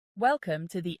Welcome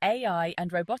to the AI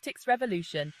and Robotics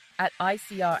Revolution at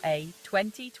ICRA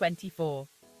 2024.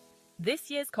 This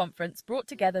year's conference brought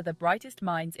together the brightest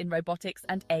minds in robotics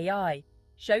and AI,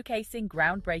 showcasing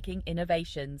groundbreaking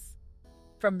innovations.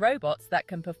 From robots that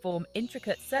can perform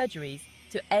intricate surgeries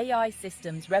to AI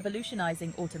systems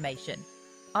revolutionizing automation,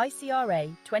 ICRA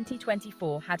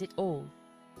 2024 had it all.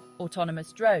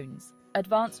 Autonomous drones,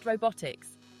 advanced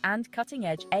robotics, and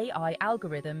cutting-edge AI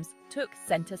algorithms took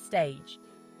center stage,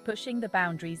 pushing the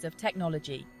boundaries of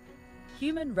technology.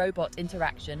 Human-robot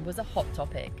interaction was a hot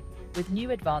topic, with new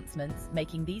advancements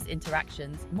making these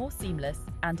interactions more seamless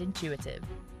and intuitive.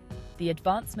 The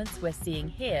advancements we're seeing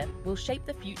here will shape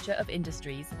the future of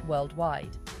industries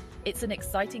worldwide. It's an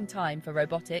exciting time for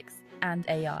robotics and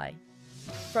AI.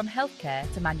 From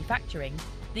healthcare to manufacturing,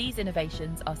 these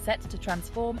innovations are set to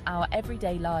transform our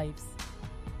everyday lives.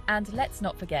 And let's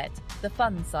not forget the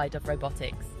fun side of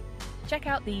robotics. Check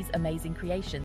out these amazing creations